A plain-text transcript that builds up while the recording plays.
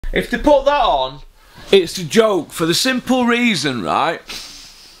If they put that on, it's a joke for the simple reason, right?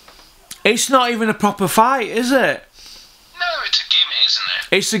 It's not even a proper fight, is it? No, it's a gimmick, isn't it?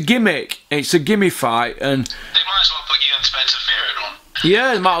 It's a gimmick. It's a gimme fight, and they might as well put you and Spencer Feared on.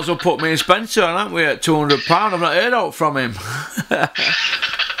 yeah, they might as well put me and Spencer on, haven't we, at £200? I've not heard out from him.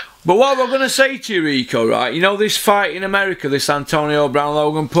 But what we're going to say to you, Rico, right? You know this fight in America, this Antonio Brown,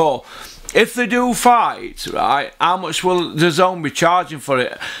 Logan Paul. If they do fight, right, how much will the zone be charging for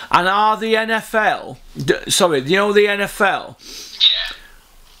it? And are the NFL, sorry, you know the NFL? Yeah.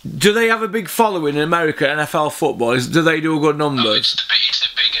 Do they have a big following in America, NFL football? Do they do good numbers? Oh, it's the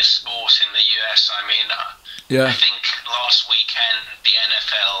biggest sport in the US. I mean, yeah. I think last weekend, the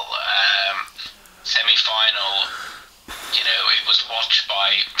NFL semi-final, you know, it was watched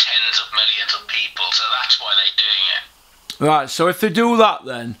by tens of millions of people, so that's why they're doing it. Right, so if they do that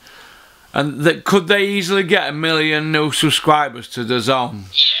then, and could they easily get 1 million new subscribers to the zone?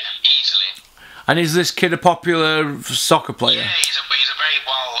 Yeah, easily. And is this kid a popular soccer player? Yeah, he's a very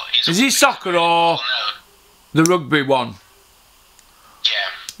well... Is he soccer or the rugby one? Yeah.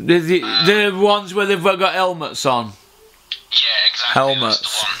 The ones where they've got helmets on? Yeah, exactly.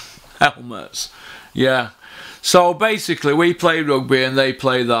 Helmets. Helmets. Yeah. So basically we play rugby and they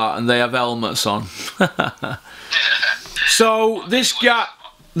play that and they have helmets on. So this guy...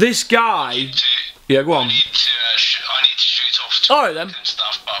 Yeah, go on. I need to shoot off to Alright then. And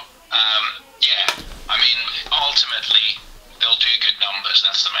stuff, but yeah, I mean, ultimately they'll do good numbers.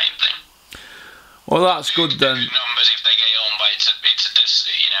 That's the main thing. Well, that's good then. Good numbers if they get on, but it's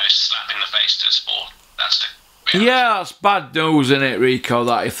you know, it's a slap in the face to the sport. That's the reality. Yeah, that's bad news, isn't it, Rico?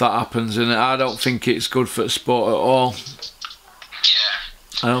 That if that happens, innit? I don't think it's good for the sport at all.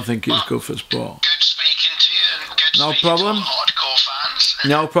 Yeah. I don't think it's good for sport. Good speaking to you, and good No speaking problem. to all hardcore fans.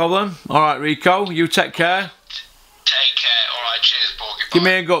 No problem. All right, Rico, you take care. Take care. All right, cheers, Paul.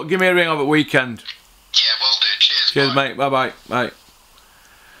 Give me a ring over the weekend. Yeah, will do. Cheers. Cheers, bye. mate. Bye bye. Bye.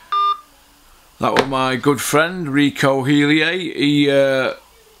 That was my good friend Rico Helier. He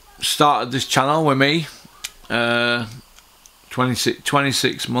started this channel with me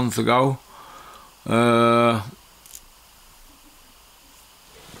 26 months ago. I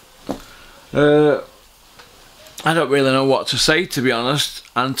don't really know what to say, to be honest.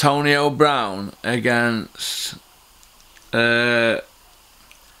 Antonio Brown against Logan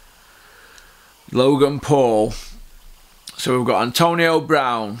Paul. So we've got Antonio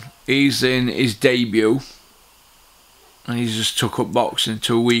Brown. He's in his debut, and he's just took up boxing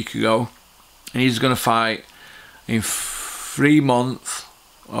 2 weeks ago, and he's going to fight in 3 months,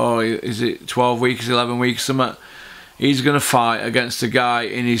 or is it 12 weeks, 11 weeks, something. He's going to fight against a guy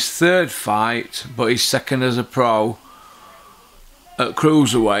in his 3rd fight, but he's 2nd as a pro at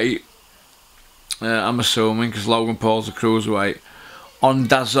cruiserweight. I'm assuming, because Logan Paul's a cruiserweight, on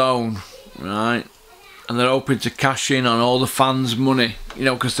DAZN, right? And they're hoping to cash in on all the fans' money, you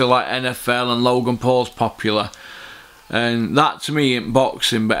know, because they're like NFL and Logan Paul's popular. And that to me ain't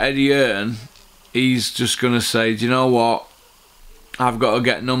boxing, but Eddie Hearn, he's just going to say, do you know what? I've got to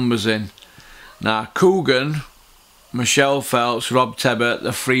get numbers in. Now, Coogan, Michelle Phelps, Rob Tebbett,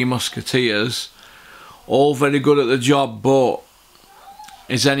 the Three Musketeers, all very good at the job, but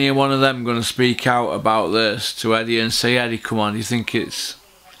is any one of them going to speak out about this to Eddie and say, Eddie, come on, do you think is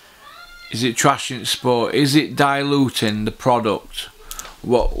it trashing sport? Is it diluting the product?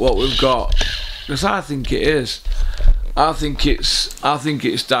 What we've got? Because I think it is. I think it's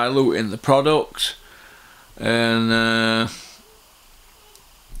diluting the product, and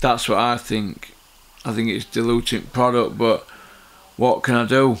that's what I think. I think it's diluting product, but what can I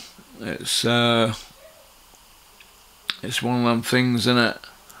do? It's one of them things, isn't it?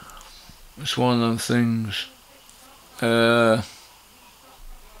 It's one of them things.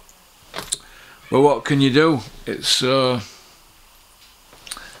 But what can you do? It's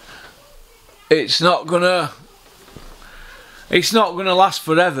not gonna last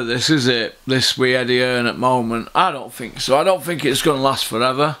forever. This, is it? This with Eddie Hearn at the moment. I don't think so. I don't think it's gonna last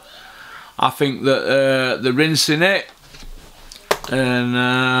forever. I think that they're rinsing it, and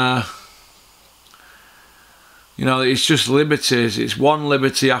you know, it's just liberties. It's one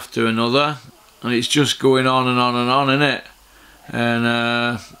liberty after another, and it's just going on and on and on, innit?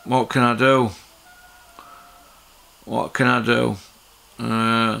 And what can I do? What can I do?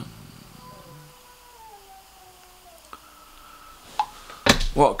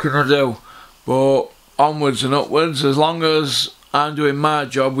 What can I do? But onwards and upwards, as long as I'm doing my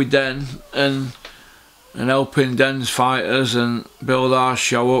job with Den and helping Den's fighters and build our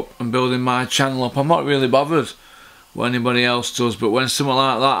show up and building my channel up, I'm not really bothered what anybody else does. But when something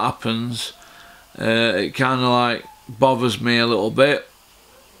like that happens, it kind of like bothers me a little bit.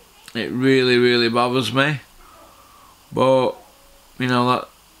 It really, really bothers me. But you know,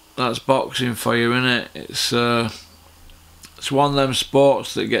 that's boxing for you, innit? It's one of them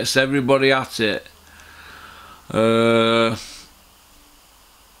sports that gets everybody at it. You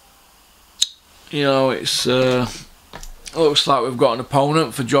know, it's looks like we've got an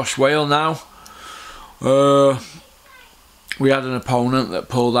opponent for Josh Whale now. We had an opponent that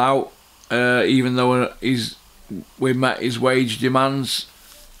pulled out, even though we met his wage demands.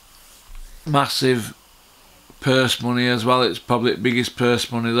 Massive purse money as well. It's probably the biggest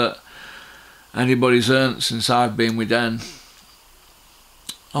purse money that anybody's earned since I've been with Den.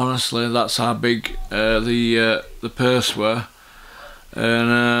 Honestly, that's how big the purse were,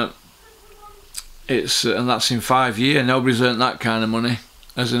 and and that's in 5 years. Nobody's earned that kind of money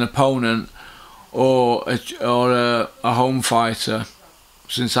as an opponent or a home fighter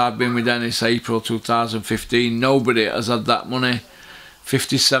since I've been with Dennis. April 2015. Nobody has had that money.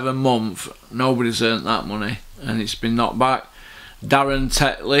 57 months. Nobody's earned that money, and it's been knocked back. Darren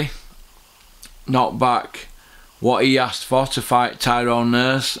Tetley knocked back what he asked for to fight Tyrone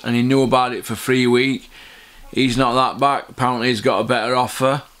Nurse, and he knew about it for 3 weeks. He's not that back. Apparently he's got a better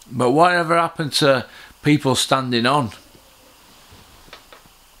offer. But whatever happened to people standing on?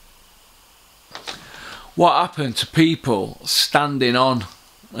 What happened to people standing on?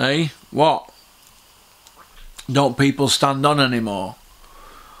 Eh? What? Don't people stand on anymore?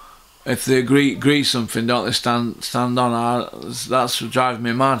 If they agree something, don't they stand on? That's what drives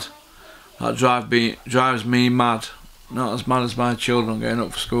me mad. That drives me mad. Not as mad as my children getting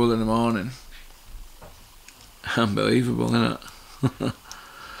up for school in the morning. Unbelievable, isn't it?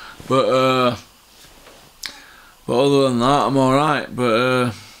 But other than that, I'm alright.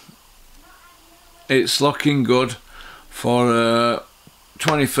 But it's looking good for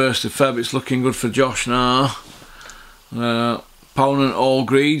 21st of Feb. It's looking good for Josh now. Opponent all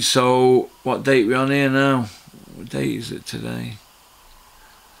agreed. So what date are we on here now? What date is it today?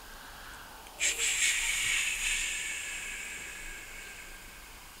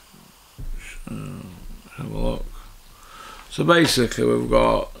 Have a look. So basically we've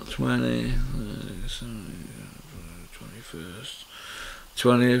got 20, 21st,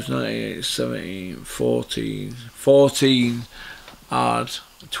 20th, 98, 17, 14 hard,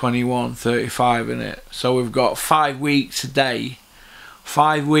 21, 35 in it. So we've got 5 weeks today.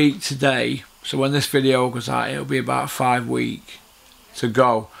 5 weeks today. So when this video goes out, it'll be about 5 weeks to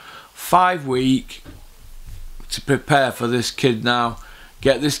go. 5 weeks to prepare for this kid now.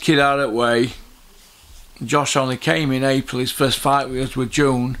 Get this kid out of the way. Josh only came in April. His first fight was with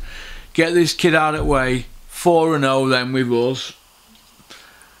June. Get this kid out of the way. 4-0 then with us,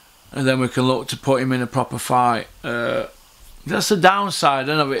 and then we can look to put him in a proper fight. That's the downside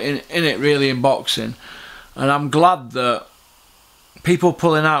of it, in it really, in boxing. And I'm glad that people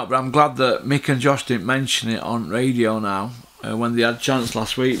pulling out, but I'm glad that Mick and Josh didn't mention it on radio now when they had a chance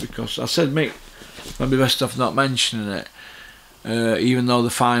last week, because I said, Mick, maybe best off not mentioning it, even though the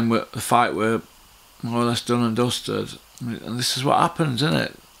fight were more or less done and dusted. And this is what happens, isn't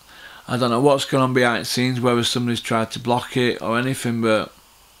it? I don't know what's going on behind the scenes, whether somebody's tried to block it or anything, but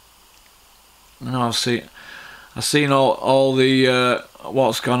you know, I've seen all the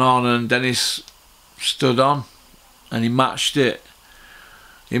what's gone on, and Dennis stood on and he matched it.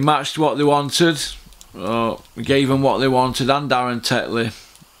 He matched what they wanted. We gave them what they wanted, and Darren Tetley.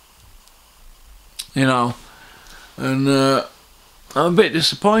 You know, and I'm a bit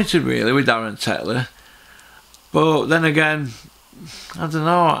disappointed really with Darren Tetley, but then again, I don't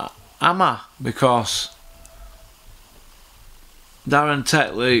know, am I? Because Darren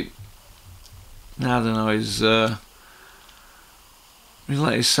Tetley, I don't know, he's let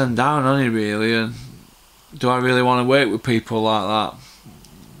his son down, hasn't he, really? And do I really want to work with people like that?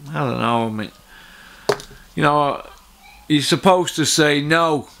 I don't know. I mean, you know, you're supposed to say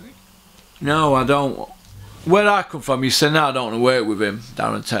no, I don't. Where I come from, you say, no, I don't want to work with him,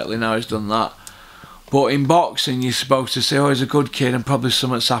 Darren Tetley, now he's done that. But in boxing, you're supposed to say, oh, he's a good kid and probably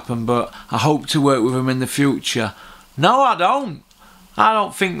something's happened, but I hope to work with him in the future. No, I don't. I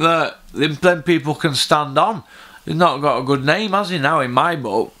don't think that them people can stand on. He's not got a good name, has he, now, in my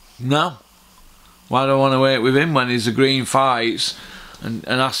book? No. Why do I want to work with him when he's agreeing fights and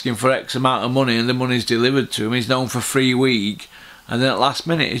asking for X amount of money, and the money's delivered to him? He's known for 3 weeks. And then at last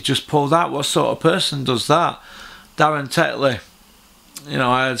minute he's just pulled out. What sort of person does that? Darren Tetley. You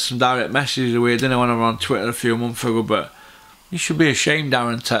know, I had some direct messages with, didn't I, when I was on Twitter a few months ago, but you should be ashamed,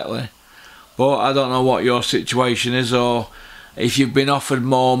 Darren Tetley. But I don't know what your situation is, or if you've been offered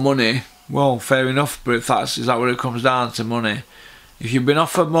more money, well, fair enough, but is that what it comes down to, money? If you've been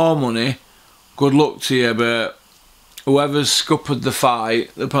offered more money, good luck to you, but whoever's scuppered the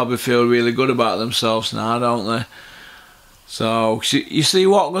fight, they probably feel really good about themselves now, don't they? So you see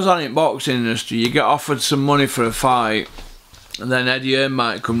what goes on in boxing industry. You get offered some money for a fight, and then Eddie Hearn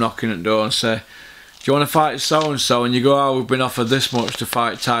might come knocking at the door and say, do you want to fight so and so? And you go, oh, we've been offered this much to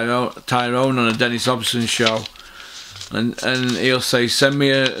fight Tyrone on a Dennis Hobson show. And he'll say, send me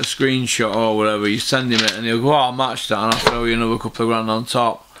a screenshot or whatever. You send him it, and he'll go, oh, I'll match that, and I'll throw you another couple of grand on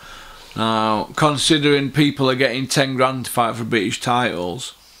top. Now, considering people are getting 10 grand to fight for British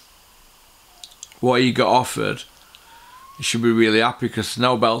titles, what he got offered, he should be really happy, because there's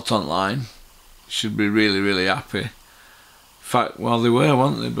no belt on line. He should be really, really happy. In fact, well, they were,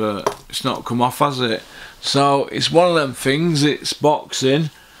 weren't they? But it's not come off, has it? So it's one of them things. It's boxing.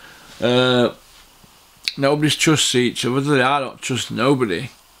 Nobody trusts each other. I don't trust nobody.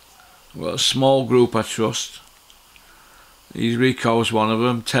 I've got a small group I trust. Rico's one of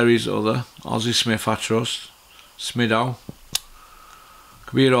them. Terry's the other. Ozzie Smith I trust. Smido.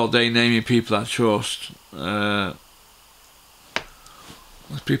 Could be here all day naming people I trust. There's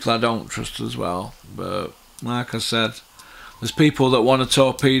people I don't trust as well. But like I said, there's people that want to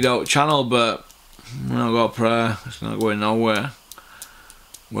torpedo the channel, but we've not got prayer. It's not going nowhere.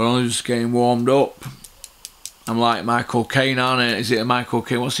 We're only just getting warmed up. I'm like Michael Caine, aren't it? Is it a Michael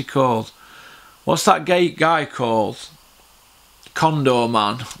Caine? What's he called? What's that gay guy called? Condor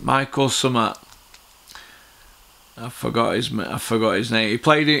Man. Michael Summit. I forgot his name. He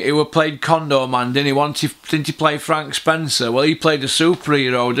played Condor Man, didn't he? Didn't he play Frank Spencer? Well, he played a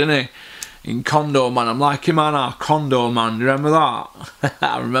superhero, didn't he? In Condor Man. I'm like him, man. Condor Man. Do you remember that?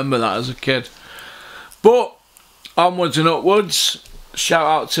 I remember that as a kid. But onwards and upwards. Shout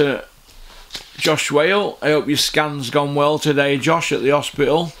out to Josh Whale. I hope your scan's gone well today, Josh, at the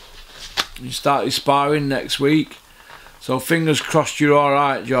hospital. You started sparring next week, so fingers crossed you're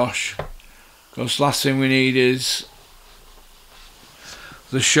alright, Josh, because last thing we need is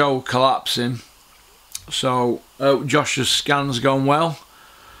the show collapsing. So I hope Josh's scan's gone well.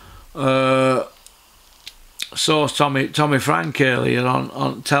 Saw Tommy Frank earlier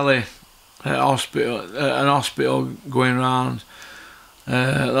on telly at an hospital going around.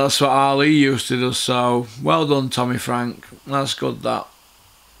 That's what Ali used to do, so well done, Tommy Frank. That's good, that.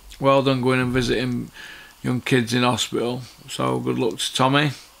 Well done going and visiting young kids in hospital. So good luck to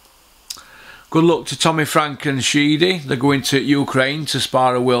Tommy. Good luck to Tommy Frank and Sheedy. They're going to Ukraine to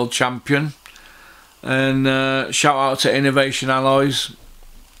spar a world champion. And shout out to Innovation Alloys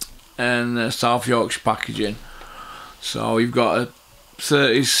and South Yorkshire Packaging. So you've got a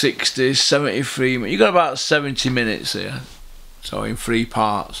 30s, 60s, 73 minutes. You've got about 70 minutes here. So in 3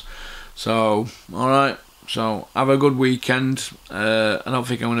 parts. So alright, so have a good weekend. I don't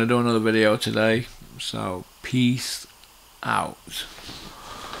think I'm going to do another video today. So peace out.